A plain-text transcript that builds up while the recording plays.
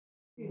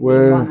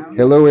Well,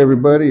 hello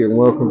everybody, and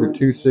welcome to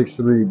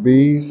 263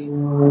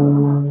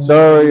 Bees.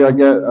 Sorry, I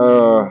got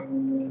a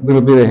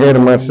little bit ahead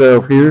of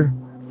myself here.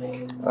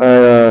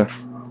 I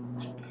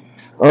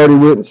already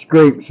went and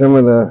scraped some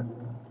of the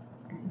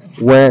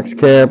wax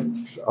caps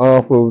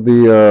off of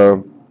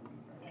the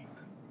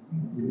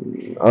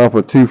off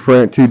of two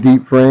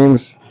deep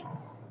frames.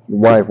 The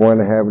wife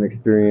wanted to have an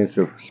experience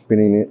of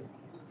spinning it.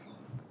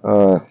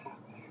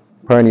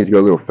 Probably needs to go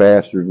a little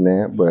faster than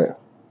that, but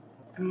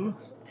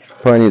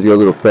probably needs to go a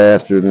little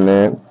faster than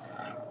that.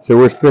 So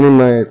we're spinning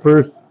my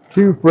first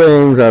two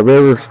frames I've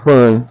ever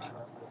spun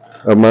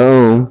of my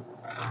own,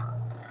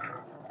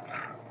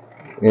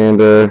 and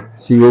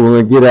see what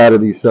we're gonna get out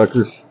of these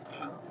suckers.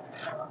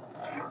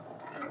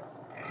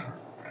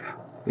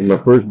 In my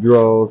first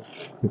draws.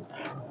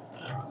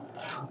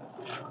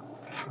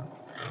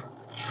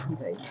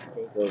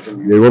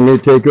 They want me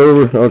to take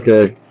over?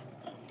 Okay.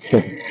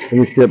 Let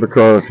me step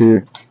across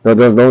here. No,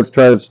 don't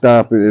try to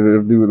stop it.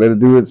 Let it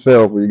do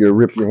itself, or you're gonna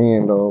rip your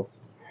hand off.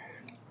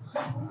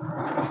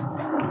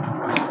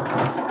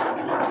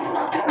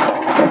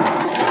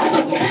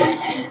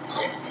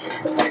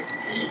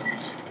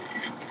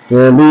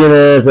 Yeah, being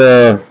as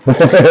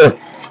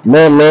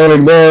not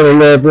mounted down or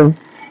nothing,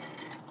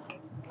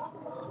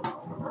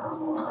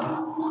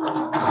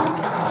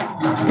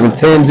 and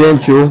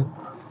tangential.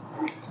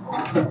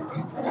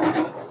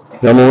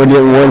 I'm only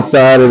getting one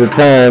side at a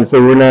time,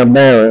 so we're not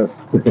balanced.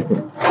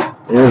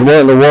 It's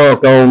wanting to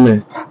walk on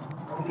me.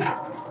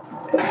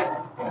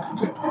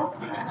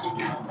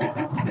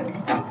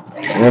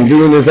 I'm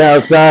doing this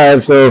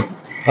outside, so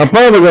I'm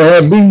probably gonna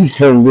have bees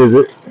come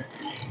visit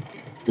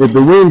if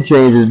the wind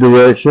changes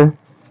direction.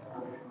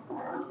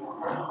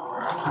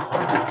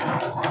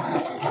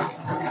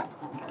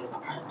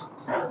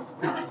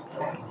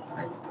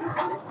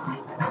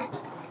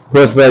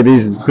 Plus, like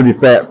these are pretty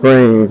fat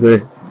frames.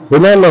 They're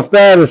not my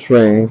fattest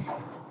frames.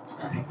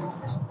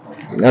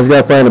 I've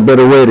got to find a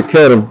better way to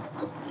cut them.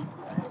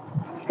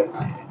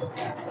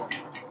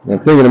 I'm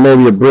thinking of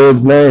maybe a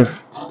bird's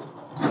knife.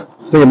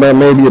 Thinking about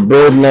maybe a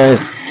bird knife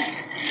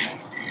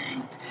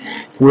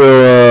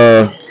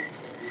will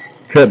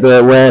cut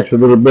that wax a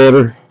little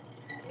better.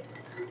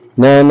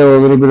 Now I know a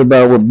little bit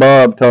about what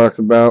Bob talks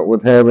about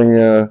with having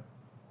uh,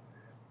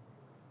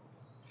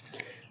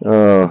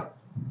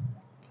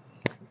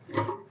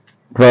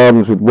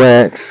 problems with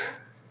wax.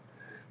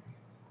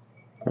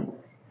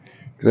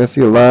 Cause I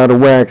see a lot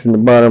of wax in the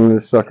bottom of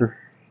this sucker.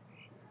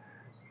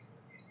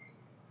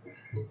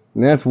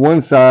 And that's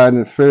one side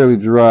and it's fairly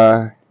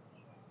dry.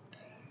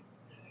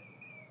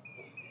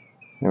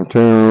 I'm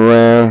turning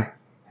around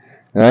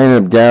and I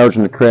ended up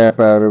gouging the crap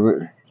out of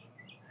it.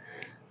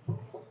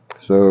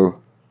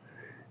 So,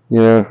 you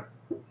know,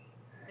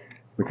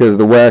 because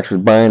the wax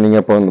was binding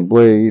up on the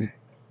blade.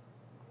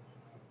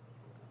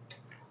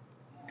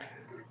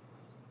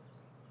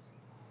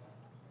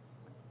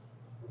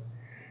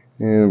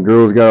 And the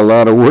girl's got a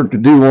lot of work to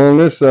do on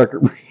this sucker.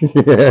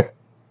 Yeah,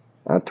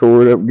 I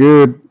tore it up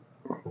good.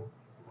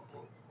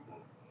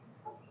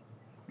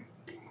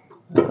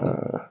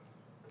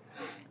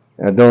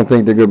 I don't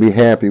think they're going to be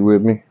happy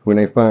with me when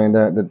they find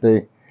out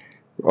that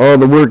all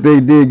the work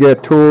they did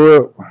got tore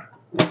up.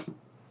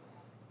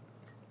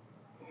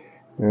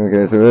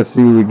 Okay, so let's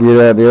see what we get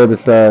out the other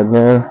side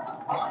now.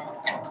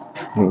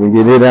 We can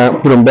get it out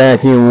and put them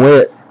back in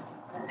wet.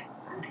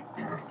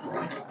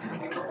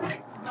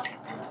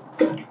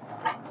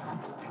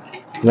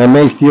 And I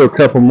may steal a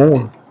couple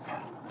more.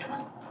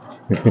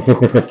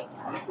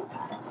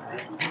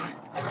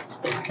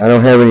 I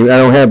don't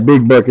have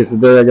big buckets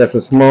today. I got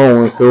some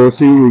small ones, so we'll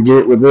see what we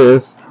get with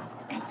this.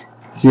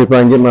 See if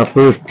I can get my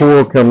first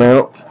pour come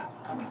out.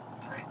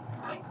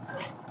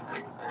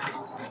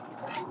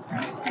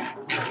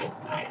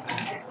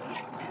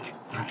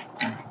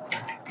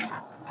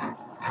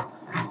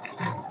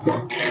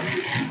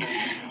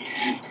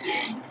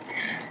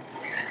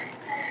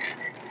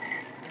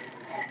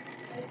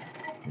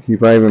 See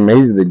if I even made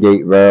it to the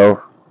gate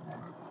valve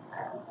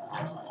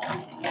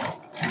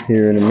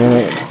here in a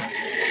minute.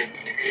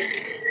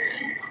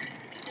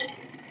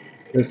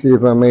 Let's see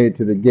if I made it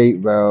to the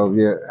gate valve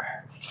yet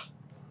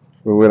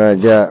for what I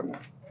got.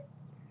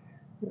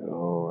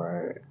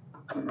 Alright.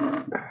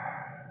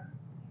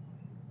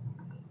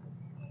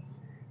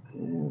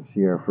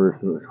 See our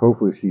first,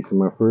 hopefully see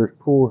some of my first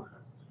pour.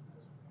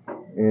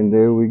 And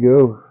there we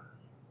go.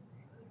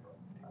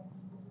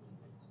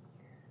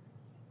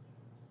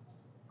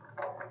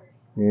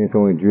 And it's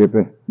only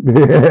dripping.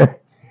 It's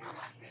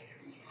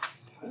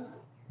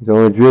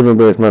only dripping,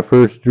 but it's my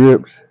first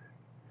drips.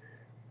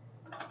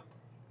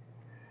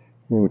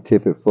 Then we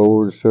tip it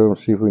forward so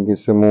see if we can get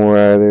some more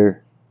out of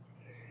there.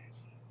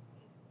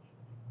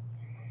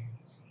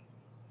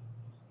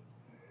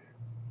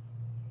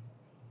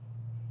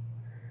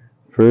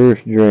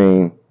 First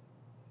drain.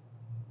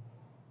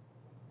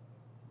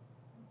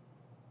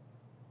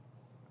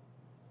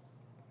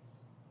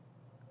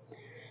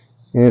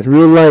 And it's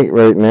real light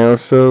right now,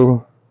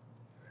 so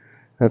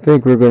I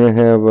think we're going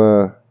to have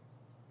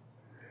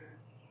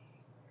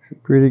some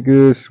pretty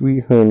good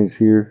sweet honeys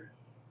here.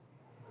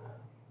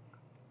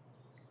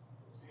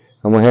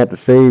 I'm gonna have to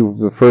save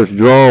the first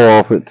draw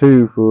off it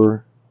too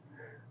for,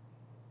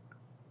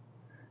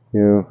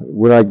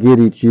 what I get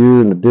each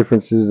year and the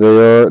differences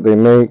they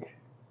make.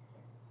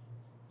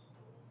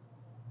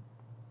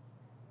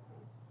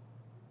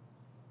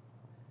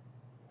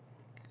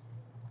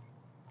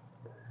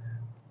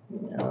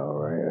 All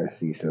right, I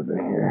see something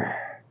here.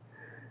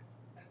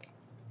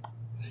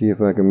 See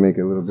if I can make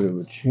a little bit of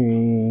a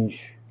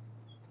change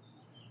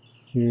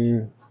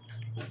here.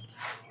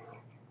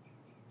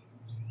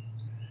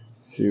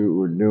 See what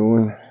we're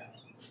doing.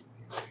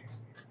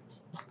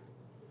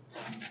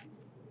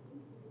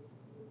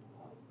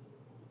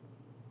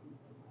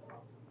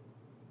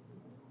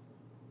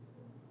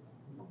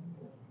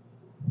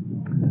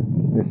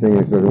 This thing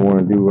is going to want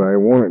to do what I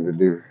want it to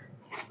do.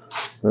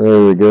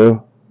 There we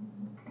go.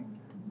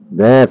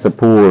 That's a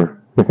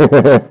pour.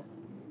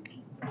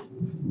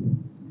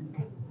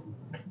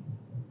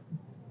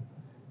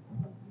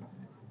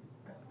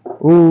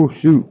 Oh,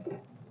 shoot.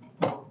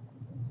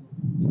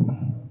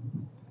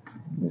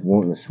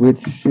 Just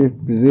wanting to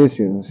shift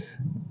positions.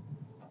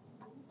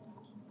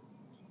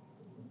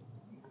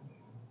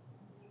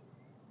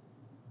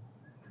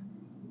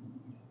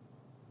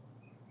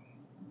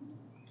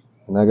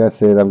 Like I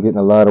said, I'm getting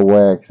a lot of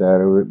wax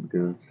out of it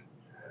because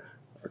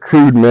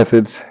crude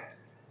methods.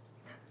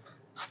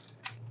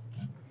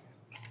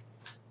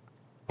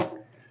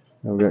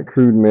 I've got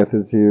crude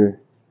methods here.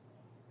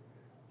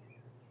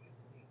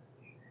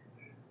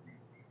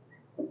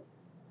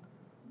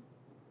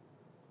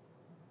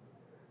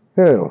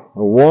 Hell,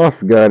 a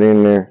wasp got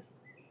in there,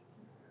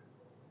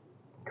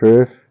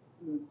 Chris.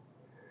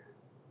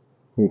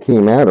 He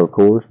came out, of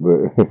course,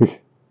 but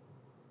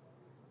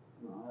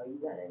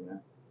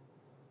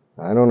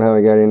I don't know how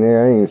he got in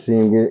there. I didn't even see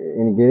him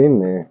get in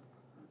there.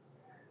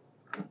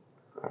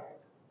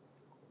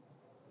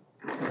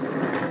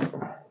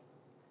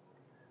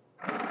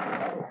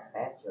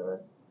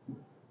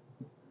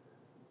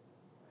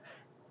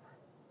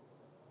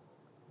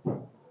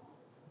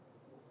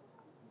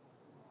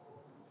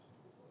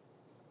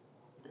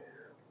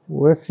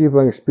 Well, let's see if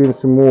I can spin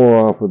some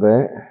more off of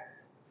that.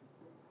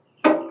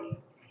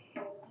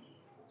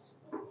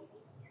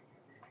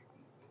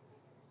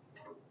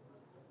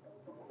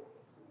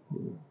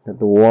 Got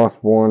the wasp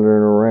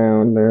wandering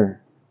around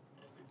there.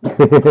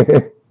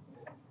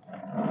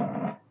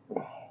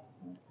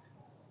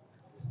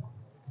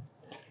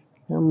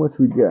 How much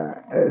we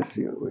got? Let's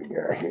see what we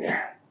got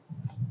here.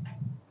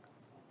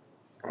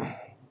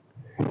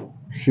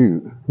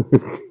 Shoot.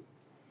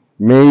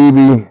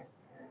 Maybe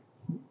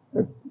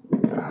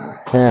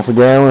half a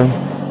gallon.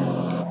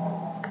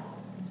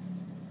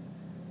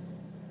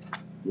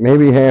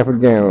 Maybe half a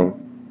gallon.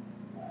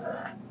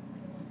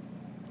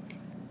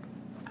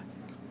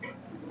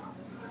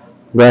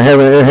 But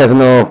it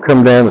hasn't all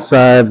come down the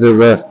sides of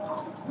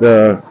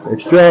the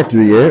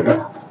extractor yet.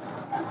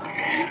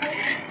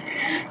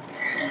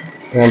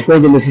 And I'm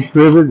thinking this is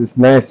perfect. It's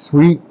nice,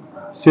 sweet,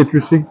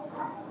 citrusy.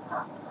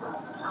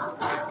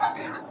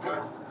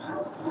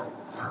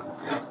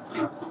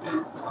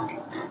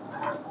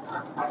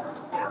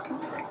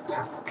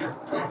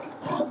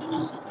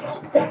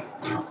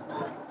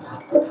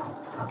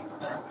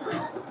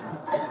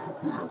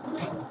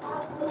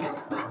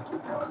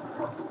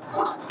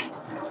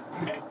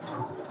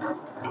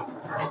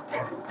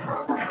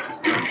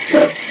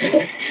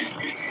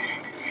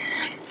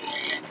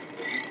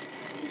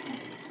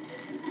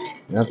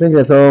 I think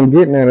that's all I'm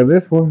getting out of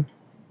this one.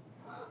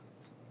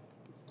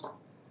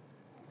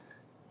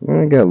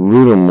 I got a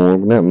little more,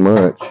 but not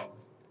much.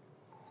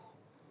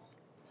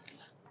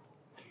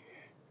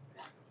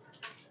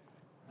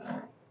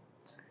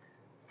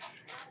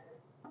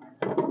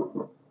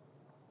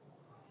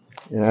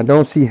 And I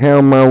don't see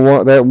how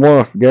that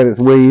wasp got its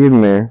way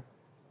in there.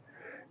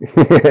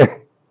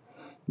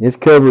 It's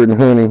covered in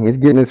honey. It's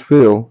getting its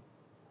fill.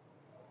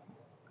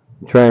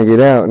 I'm trying to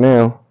get out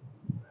now.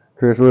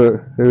 Chris,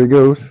 look, there he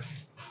goes.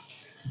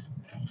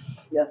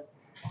 Yeah.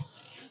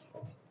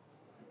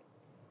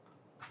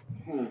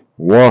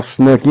 Wasp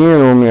snuck in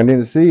on me. I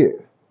didn't see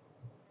it.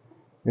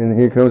 And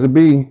here comes a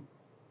bee.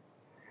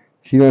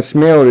 She done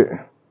smelled it.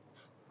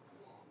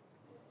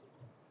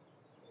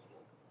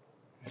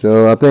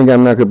 So I think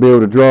I'm not going to be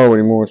able to draw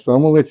anymore. So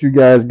I'm going to let you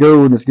guys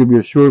go. And this is going to be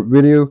a short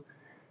video.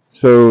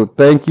 So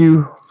thank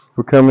you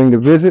for coming to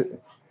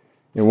visit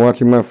and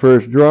watching my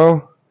first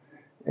draw.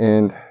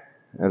 And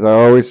as I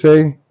always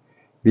say,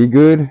 be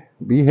good,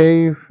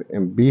 behave,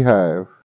 and beehive.